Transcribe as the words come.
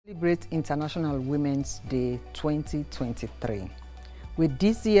Celebrate International Women's Day 2023 with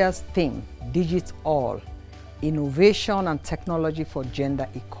this year's theme, DigitALL, Innovation and Technology for Gender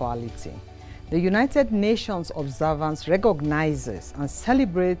Equality. The United Nations Observance recognizes and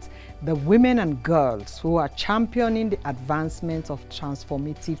celebrates the women and girls who are championing the advancement of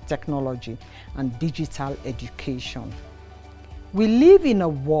transformative technology and digital education. We live in a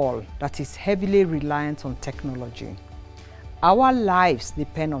world that is heavily reliant on technology. Our lives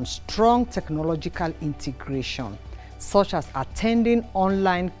depend on strong technological integration, such as attending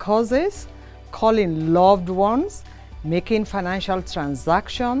online courses, calling loved ones, making financial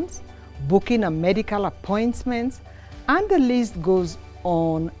transactions, booking a medical appointment, and the list goes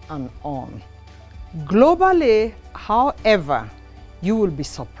on and on. Globally, however, you will be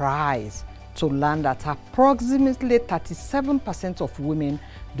surprised to learn that approximately 37% of women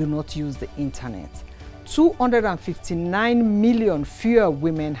do not use the internet. 259 million fewer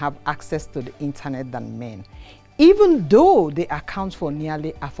women have access to the internet than men, even though they account for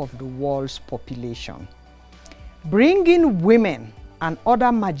nearly half of the world's population. Bringing women and other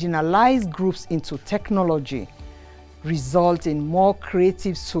marginalized groups into technology results in more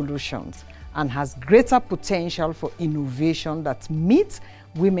creative solutions and has greater potential for innovation that meets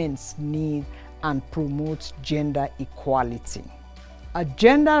women's needs and promotes gender equality. A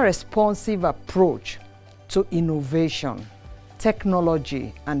gender-responsive approach to innovation,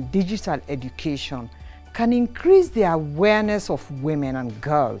 technology, and digital education can increase the awareness of women and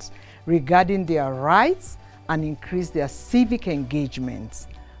girls regarding their rights and increase their civic engagement.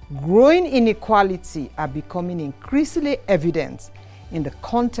 Growing inequality are becoming increasingly evident in the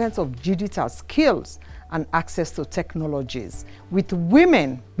content of digital skills and access to technologies, with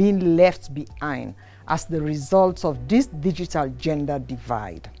women being left behind as the result of this digital gender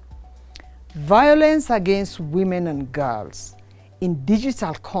divide. Violence against women and girls in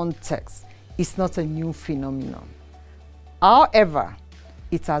digital contexts is not a new phenomenon. However,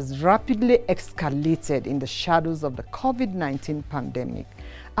 it has rapidly escalated in the shadows of the COVID-19 pandemic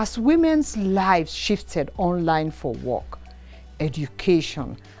as women's lives shifted online for work,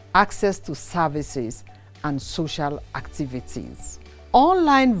 education, access to services, and social activities.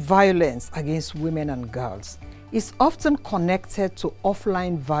 Online violence against women and girls is often connected to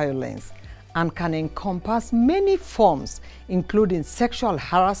offline violence and can encompass many forms, including sexual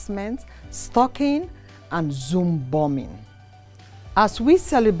harassment, stalking, and Zoom bombing. As we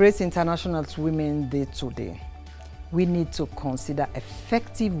celebrate International Women's Day today, we need to consider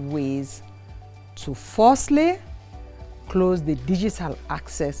effective ways to firstly close the digital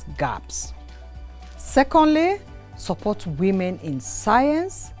access gaps. Secondly, support women in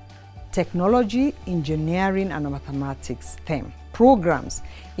science, technology, engineering, and mathematics STEM programs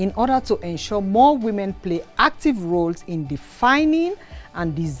in order to ensure more women play active roles in defining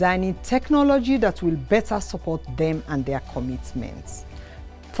and designing technology that will better support them and their commitments.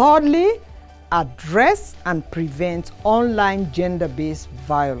 Thirdly, address and prevent online gender-based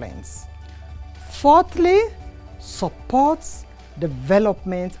violence. Fourthly, support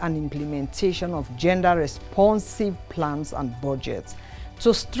development and implementation of gender-responsive plans and budgets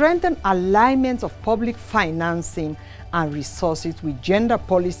to strengthen alignment of public financing and resources with gender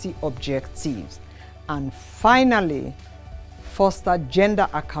policy objectives. And finally, foster gender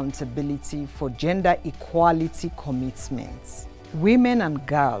accountability for gender equality commitments. Women and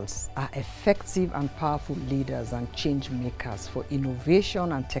girls are effective and powerful leaders and change makers for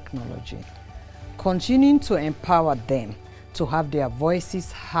innovation and technology. Continuing to empower them to have their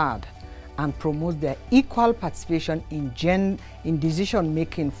voices heard and promote their equal participation in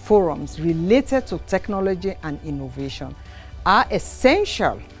decision-making forums related to technology and innovation are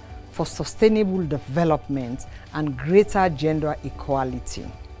essential for sustainable development and greater gender equality.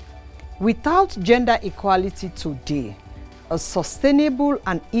 Without gender equality today, a sustainable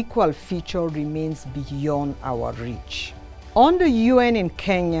and equal future remains beyond our reach. On the UN in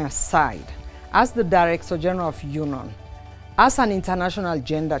Kenya side, as the Director General of UN, as an international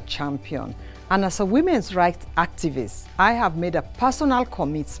gender champion, and as a women's rights activist, I have made a personal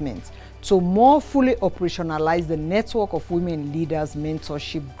commitment to more fully operationalize the network of women leaders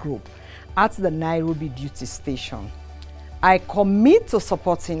mentorship group at the Nairobi duty station. I commit to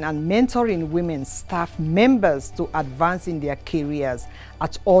supporting and mentoring women staff members to advance in their careers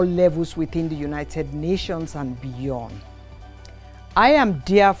at all levels within the United Nations and beyond. I am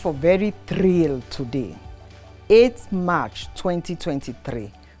therefore very thrilled today, 8th March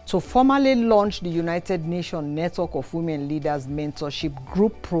 2023, to formally launch the United Nations Network of Women Leaders Mentorship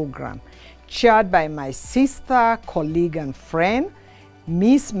Group Program, chaired by my sister, colleague, and friend,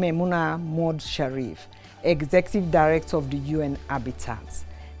 Ms. Memuna Mod Sharif, Executive Director of the UN Habitat.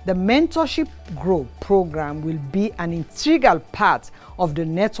 The Mentorship Grow program will be an integral part of the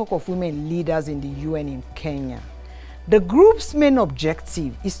network of women leaders in the UN in Kenya. The group's main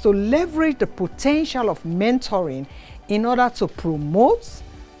objective is to leverage the potential of mentoring in order to promote,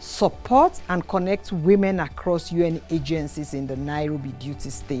 support, and connect women across UN agencies in the Nairobi duty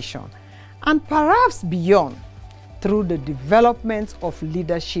station, and perhaps beyond, through the development of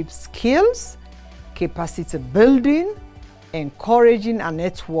leadership skills, capacity building, encouraging and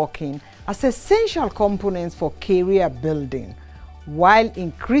networking as essential components for career building, while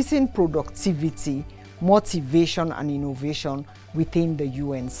increasing productivity, motivation, and innovation within the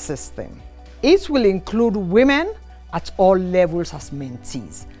UN system. It will include women at all levels as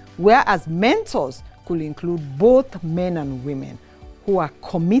mentees, whereas mentors could include both men and women who are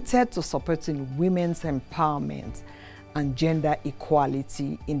committed to supporting women's empowerment and gender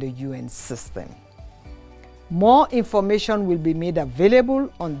equality in the UN system. More information will be made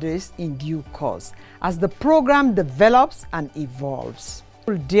available on this in due course as the program develops and evolves.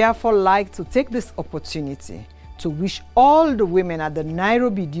 I would therefore like to take this opportunity to wish all the women at the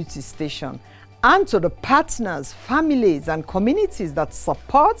Nairobi duty station and to the partners, families, and communities that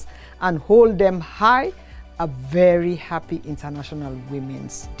support and hold them high a very happy International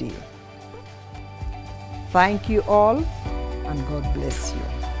Women's Day. Thank you all, and God bless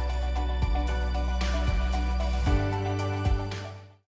you.